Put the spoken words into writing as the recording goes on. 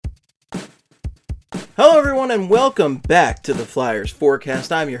Hello everyone and welcome back to the Flyers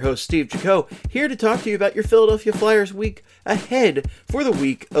Forecast. I'm your host Steve Jaco, here to talk to you about your Philadelphia Flyers week ahead for the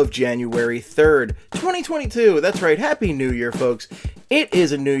week of January 3rd, 2022. That's right, Happy New Year folks. It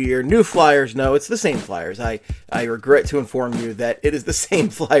is a new year, new Flyers. No, it's the same Flyers. I regret to inform you that it is the same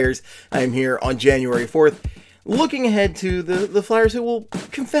Flyers. I'm here on January 4th, looking ahead to the Flyers who will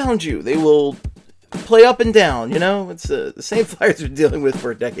confound you. They will play up and down, It's the same Flyers we're dealing with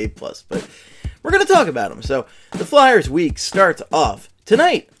for a decade plus, but we're going to talk about them. So, the Flyers week starts off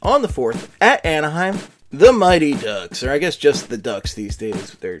tonight on the 4th at Anaheim. The Mighty Ducks, or I guess just the Ducks these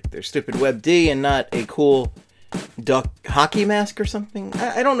days. They're stupid Web D and not a cool duck hockey mask or something.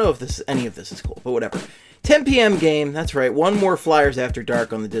 I don't know if any of this is cool, but whatever. 10 p.m. game, that's right. One more Flyers After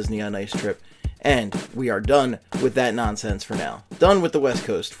Dark on the Disney on Ice trip. And we are done with that nonsense for now. Done with the West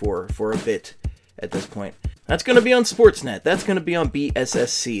Coast for a bit at this point. That's going to be on Sportsnet. That's going to be on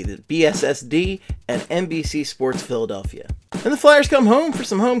BSSC, the BSSD, and NBC Sports Philadelphia. And the Flyers come home for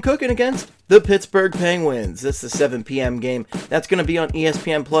some home cooking against the Pittsburgh Penguins. That's the 7 p.m. game. That's going to be on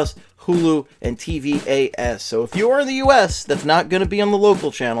ESPN+, Hulu, and TVAS. So if you are in the U.S., that's not going to be on the local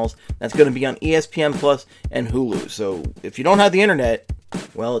channels. That's going to be on ESPN+, and Hulu. So if you don't have the internet,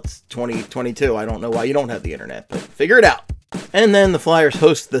 well, it's 2022. I don't know why you don't have the internet, but figure it out. And then the Flyers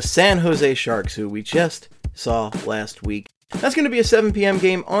host the San Jose Sharks, who we just saw last week. That's going to be a 7 p.m.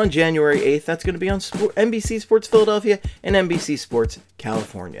 game on January 8th. That's going to be on NBC Sports Philadelphia and NBC Sports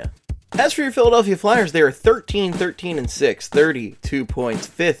California. As for your Philadelphia Flyers, they are 13-13-6, 32 points,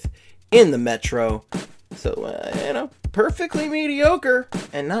 5th in the Metro. So, perfectly mediocre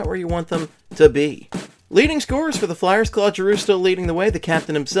and not where you want them to be. Leading scorers for the Flyers, Claude Giroux still leading the way. The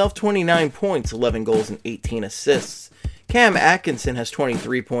captain himself, 29 points, 11 goals, and 18 assists. Cam Atkinson has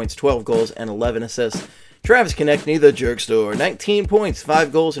 23 points, 12 goals, and 11 assists. Travis Konecny, the Jerkstore, 19 points,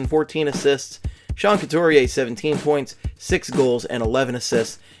 5 goals, and 14 assists. Sean Couturier, 17 points, 6 goals, and 11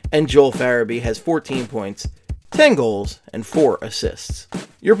 assists. And Joel Farabee has 14 points, 10 goals, and 4 assists.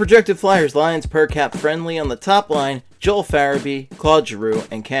 Your projected Flyers lines per cap friendly on the top line, Joel Farabee, Claude Giroux,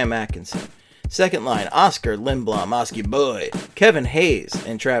 and Cam Atkinson. Second line, Oscar Lindblom, Oski Boy, Kevin Hayes,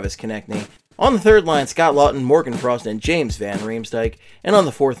 and Travis Konecny. On the third line, Scott Laughton, Morgan Frost, and James Van Riemsdyk. And on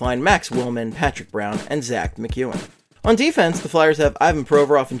the fourth line, Max Willman, Patrick Brown, and Zach McEwen. On defense, the Flyers have Ivan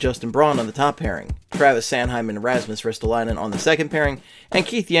Provorov and Justin Braun on the top pairing, Travis Sanheim and Rasmus Ristolainen on the second pairing, and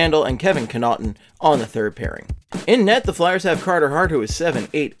Keith Yandle and Kevin Connaughton on the third pairing. In net, the Flyers have Carter Hart, who is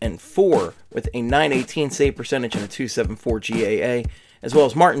 7-8-4 with a .918 save percentage and a .274 GAA, as well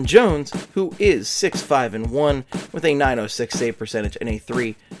as Martin Jones, who is 6-5-1 with a .906 save percentage and a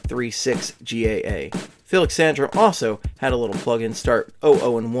 .336 GAA. Felix Sandstrom also had a little plug-in start,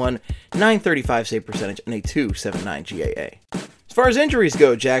 0-1, .935 save percentage and a .279 GAA. As far as injuries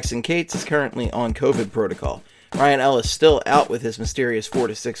go, Jackson Cates is currently on COVID protocol. Ryan Ellis still out with his mysterious 4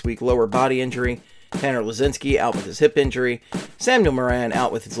 to 6 week lower body injury. Tanner Laczynski out with his hip injury. Samuel Morin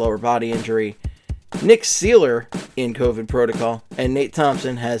out with his lower body injury. Nick Seeler in COVID protocol, and Nate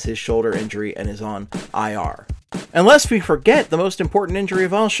Thompson has his shoulder injury and is on IR. And lest we forget the most important injury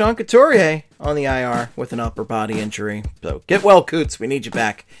of all, Sean Couturier on the IR with an upper body injury. So get well, Coots, we need you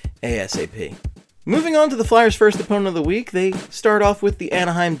back ASAP. Moving on to the Flyers' first opponent of the week, they start off with the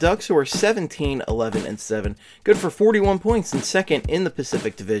Anaheim Ducks, who are 17-11-7, good for 41 points and second in the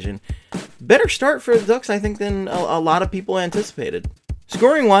Pacific Division. Better start for the Ducks, I think, than a lot of people anticipated.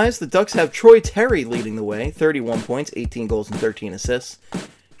 Scoring-wise, the Ducks have Troy Terry leading the way, 31 points, 18 goals, and 13 assists.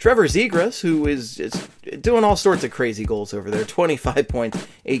 Trevor Zegras, who is doing all sorts of crazy goals over there, 25 points,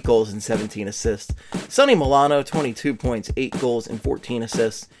 8 goals, and 17 assists. Sonny Milano, 22 points, 8 goals, and 14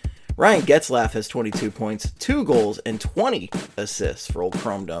 assists. Ryan Getzlaf has 22 points, 2 goals, and 20 assists for Old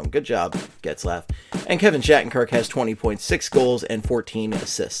Chrome Dome. Good job, Getzlaf. And Kevin Shattenkirk has 20 points, 6 goals, and 14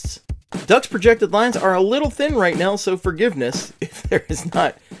 assists. Ducks projected lines are a little thin right now, so forgiveness if there is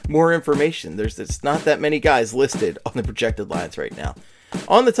not more information. There's not that many guys listed on the projected lines right now.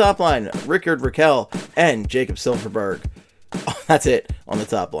 On the top line, Rickard Rakell and Jacob Silfverberg. Oh, that's it on the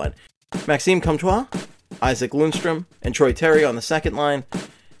top line. Maxime Comtois, Isaac Lundstrom, and Troy Terry on the second line.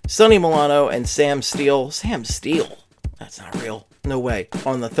 Sonny Milano and Sam Steele. Sam Steele? That's not real. No way.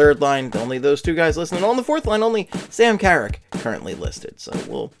 On the third line, only those two guys listed. And on the fourth line, only Sam Carrick currently listed. So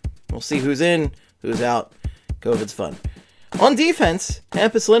we'll see who's in, who's out. COVID's fun. On defense,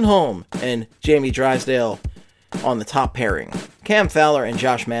 Hampus Lindholm and Jamie Drysdale on the top pairing. Cam Fowler and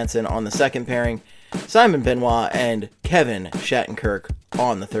Josh Manson on the second pairing. Simon Benoit and Kevin Shattenkirk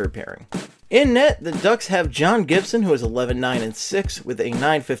on the third pairing. In net, the Ducks have John Gibson, who is 11-9-6 with a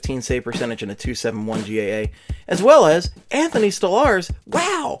 .915 save percentage and a .271 GAA, as well as Anthony Stolarz.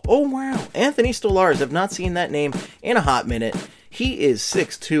 Wow! Oh wow! Anthony Stolarz, have not seen that name in a hot minute. He is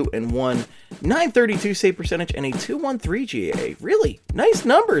 6-2-1, .932 save percentage and a .213 GAA. Really nice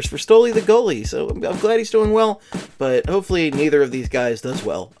numbers for Stoli the goalie, so I'm glad he's doing well, but hopefully neither of these guys does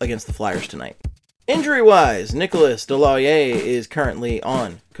well against the Flyers tonight. Injury-wise, Nicolas Deslauriers is currently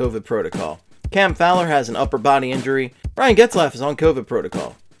on COVID protocol. Cam Fowler has an upper body injury. Ryan Getzlaf is on COVID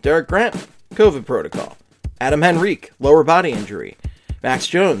protocol. Derek Grant, COVID protocol. Adam Henrique, lower body injury. Max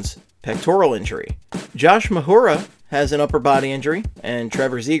Jones, pectoral injury. Josh Mahura has an upper body injury, and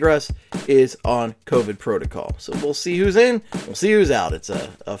Trevor Zegras is on COVID protocol. So we'll see who's in, we'll see who's out. It's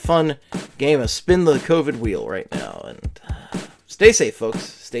a fun game of spin the COVID wheel right now, and stay safe, folks.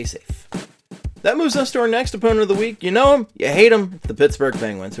 Stay safe. That moves us to our next opponent of the week. You know him, you hate him. It's the Pittsburgh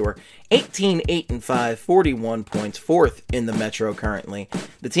Penguins, who are 18-8-5, 41 points, fourth in the Metro currently.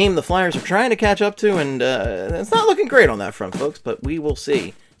 The team the Flyers are trying to catch up to, and it's not looking great on that front, folks, but we will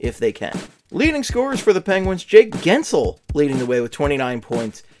see if they can. Leading scorers for the Penguins, Jake Guentzel leading the way with 29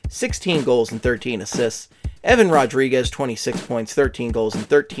 points, 16 goals and 13 assists. Evan Rodriguez, 26 points, 13 goals and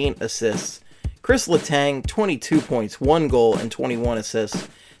 13 assists. Chris Letang, 22 points, 1 goal and 21 assists.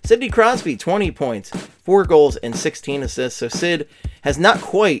 Sidney Crosby, 20 points, 4 goals, and 16 assists. So Sid has not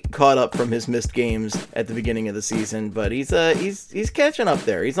quite caught up from his missed games at the beginning of the season, but he's catching up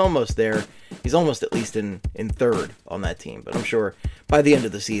there. He's almost there. He's almost at least in third on that team. But I'm sure by the end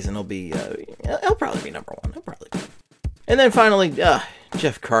of the season he'll probably be number one. He'll probably be. And then finally,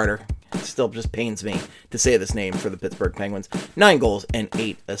 Jeff Carter. It still just pains me to say this name for the Pittsburgh Penguins. 9 goals and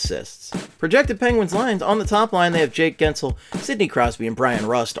 8 assists. Projected Penguins lines on the top line, they have Jake Guentzel, Sidney Crosby, and Brian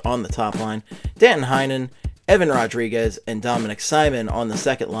Rust on the top line. Danton Heinen, Evan Rodriguez, and Dominic Simon on the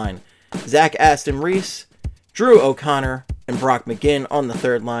second line. Zach Aston Reese, Drew O'Connor, and Brock McGinn on the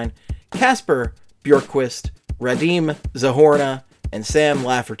third line. Kasper Bjorkquist, Radim Zahorna, and Sam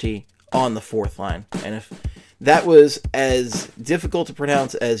Lafferty on the fourth line. And if that was as difficult to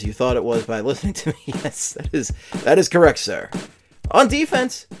pronounce as you thought it was by listening to me, yes, that is correct, sir. On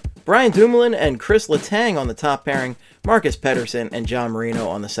defense, Brian Dumoulin and Chris Letang on the top pairing, Marcus Pettersson and John Marino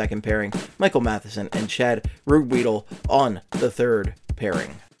on the second pairing, Michael Matheson and Chad Rugweedle on the third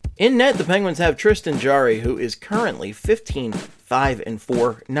pairing. In net, the Penguins have Tristan Jarry, who is currently 15-5-4,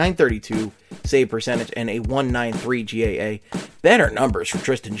 .932 save percentage, and a .193 GAA. Better numbers for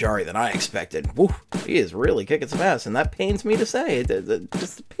Tristan Jarry than I expected. Woo, he is really kicking some ass, and that pains me to say.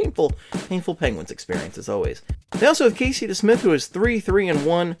 Just a painful Penguins experience, as always. They also have Casey DeSmith, who is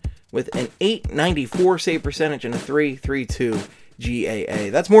 3-3-1, with an .894 save percentage and a .332 GAA.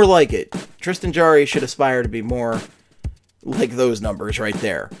 That's more like it. Tristan Jarry should aspire to be more like those numbers right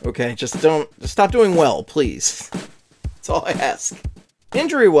there, okay? Just stop doing well, please. That's all I ask.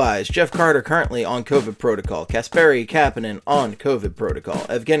 Injury-wise, Jeff Carter currently on COVID protocol. Kasperi Kapanen on COVID protocol.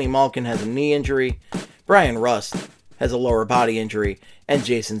 Evgeny Malkin has a knee injury. Brian Rust has a lower body injury. And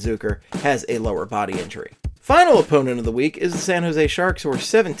Jason Zucker has a lower body injury. Final opponent of the week is the San Jose Sharks, who are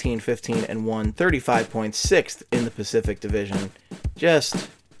 17-15-1, 35 points, 6th in the Pacific Division. Just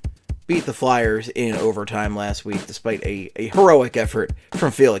beat the Flyers in overtime last week, despite a heroic effort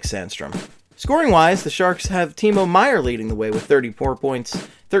from Felix Sandstrom. Scoring-wise, the Sharks have Timo Meier leading the way with 34 points,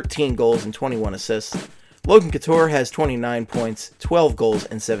 13 goals, and 21 assists. Logan Couture has 29 points, 12 goals,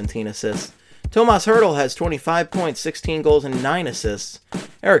 and 17 assists. Tomas Hertl has 25 points, 16 goals, and 9 assists.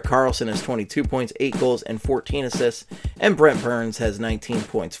 Erik Karlsson has 22 points, 8 goals, and 14 assists. And Brent Burns has 19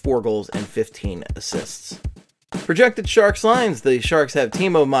 points, 4 goals, and 15 assists. Projected Sharks lines, the Sharks have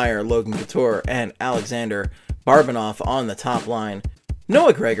Timo Meier, Logan Couture, and Alexander Barbanoff on the top line.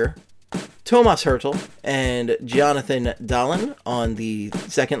 Noah Gregor, Tomas Hertl, and Jonathan Dahlen on the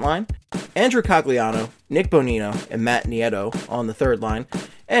second line. Andrew Cogliano, Nick Bonino, and Matt Nieto on the third line.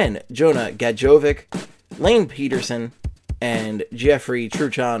 And Jonah Gadjovic, Lane Peterson, and Jeffrey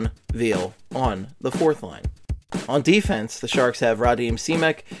Truchan Veal on the fourth line. On defense, the Sharks have Radim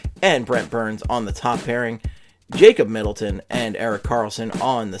Simek and Brent Burns on the top pairing. Jacob Middleton and Erik Karlsson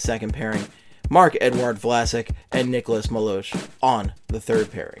on the second pairing, Marc-Edouard Vlasic and Nicholas Maloche on the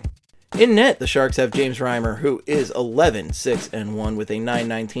third pairing. In net, the Sharks have James Reimer, who is 11-6-1 with a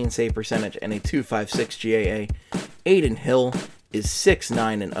 .919 save percentage and a .256 GAA. Aiden Hill is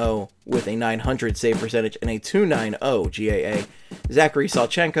 6-9-0 with a .900 save percentage and a .290 GAA. Zachary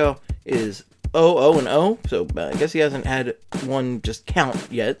Salchenko is 0-0-0, so I guess he hasn't had one just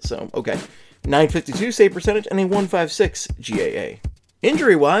count yet, so okay. .952 save percentage and a .156 GAA.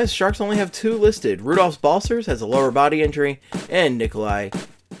 Injury-wise, Sharks only have 2 listed. Rudolf Balcers has a lower body injury, and Nikolai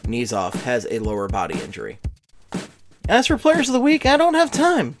knees off, has a lower body injury. As for Players of the Week, I don't have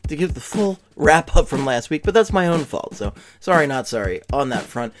time to give the full wrap-up from last week, but that's my own fault, so sorry, not sorry on that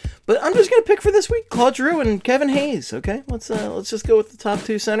front. But I'm just going to pick for this week Claude Giroux and Kevin Hayes, okay? Let's just go with the top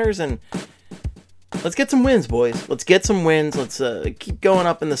two centers, and let's get some wins, boys. Let's get some wins. Let's keep going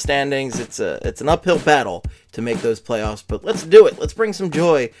up in the standings. It's an uphill battle to make those playoffs, but let's do it. Let's bring some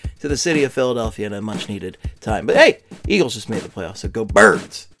joy to the city of Philadelphia in a much-needed time. But hey, Eagles just made the playoffs, so go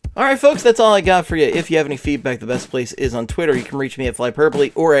Birds! Alright folks, that's all I got for you. If you have any feedback, the best place is on Twitter. You can reach me at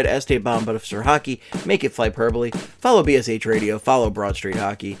Flyperbole or at Esteban, but if Sir Hockey, make it Flyperbole. Follow BSH Radio, follow Broad Street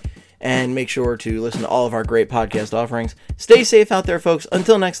Hockey, and make sure to listen to all of our great podcast offerings. Stay safe out there, folks.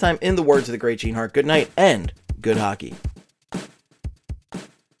 Until next time, in the words of the great Gene Hart, good night and good hockey.